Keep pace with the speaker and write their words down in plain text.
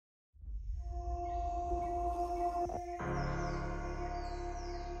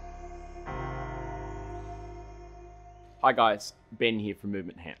Hi guys, Ben here from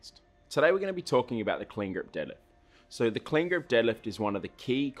Movement Enhanced. Today we're going to be talking about the Clean Grip Deadlift. So the Clean Grip Deadlift is one of the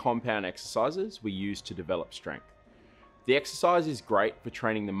key compound exercises we use to develop strength. The exercise is great for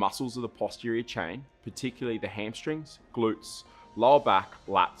training the muscles of the posterior chain, particularly the hamstrings, glutes, lower back,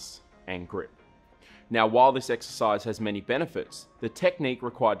 lats, and grip. Now, while this exercise has many benefits, the technique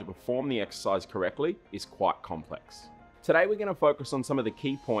required to perform the exercise correctly is quite complex. Today we're going to focus on some of the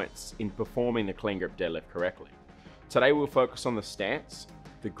key points in performing the Clean Grip Deadlift correctly. Today we'll focus on the stance,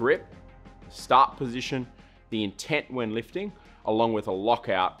 the grip, the start position, the intent when lifting, along with a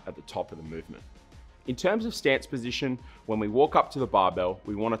lockout at the top of the movement. In terms of stance position, when we walk up to the barbell,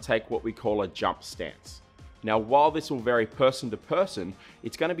 we want to take what we call a jump stance. Now, while this will vary person to person,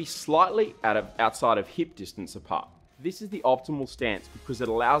 it's going to be slightly outside of hip distance apart. This is the optimal stance because it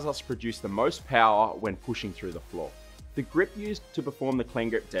allows us to produce the most power when pushing through the floor. The grip used to perform the Clean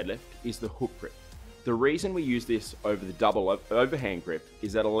Grip Deadlift is the hook grip. The reason we use this over the double overhand grip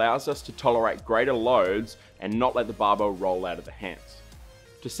is that it allows us to tolerate greater loads and not let the barbell roll out of the hands.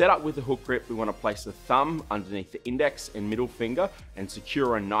 To set up with the hook grip, we want to place the thumb underneath the index and middle finger and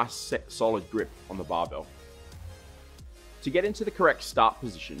secure a nice solid grip on the barbell. To get into the correct start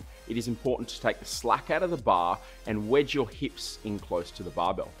position, it is important to take the slack out of the bar and wedge your hips in close to the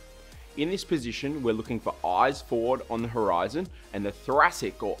barbell. In this position, we're looking for eyes forward on the horizon and the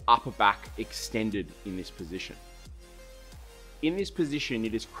thoracic or upper back extended in this position. In this position,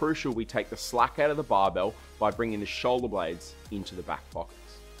 it is crucial we take the slack out of the barbell by bringing the shoulder blades into the back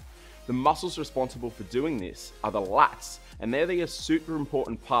pockets. The muscles responsible for doing this are the lats, and they're a super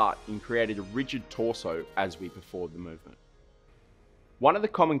important part in creating a rigid torso as we perform the movement. One of the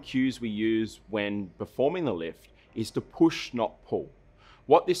common cues we use when performing the lift is to push, not pull.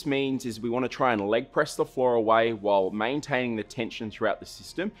 What this means is we want to try and leg press the floor away while maintaining the tension throughout the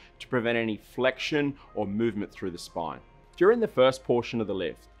system to prevent any flexion or movement through the spine. During the first portion of the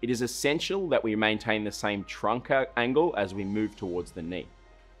lift, it is essential that we maintain the same trunk angle as we move towards the knee.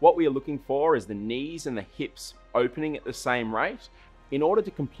 What we are looking for is the knees and the hips opening at the same rate. In order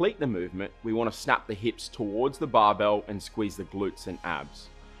to complete the movement, we want to snap the hips towards the barbell and squeeze the glutes and abs.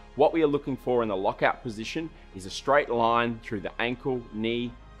 What we are looking for in the lockout position is a straight line through the ankle,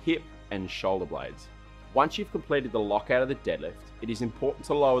 knee, hip, and shoulder blades. Once you've completed the lockout of the deadlift, it is important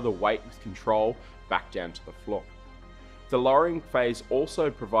to lower the weight with control back down to the floor. The lowering phase also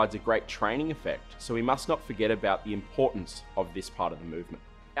provides a great training effect, so we must not forget about the importance of this part of the movement.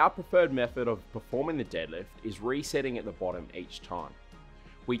 Our preferred method of performing the deadlift is resetting at the bottom each time.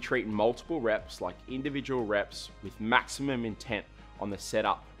 We treat multiple reps like individual reps with maximum intent on the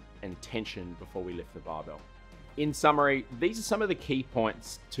setup and tension before we lift the barbell. In summary, these are some of the key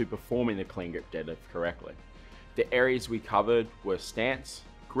points to performing the Clean Grip Deadlift correctly. The areas we covered were stance,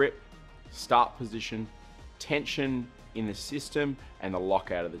 grip, start position, tension in the system, and the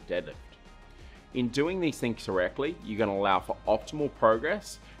lockout of the deadlift. In doing these things correctly, you're going to allow for optimal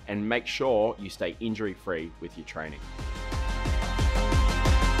progress and make sure you stay injury-free with your training.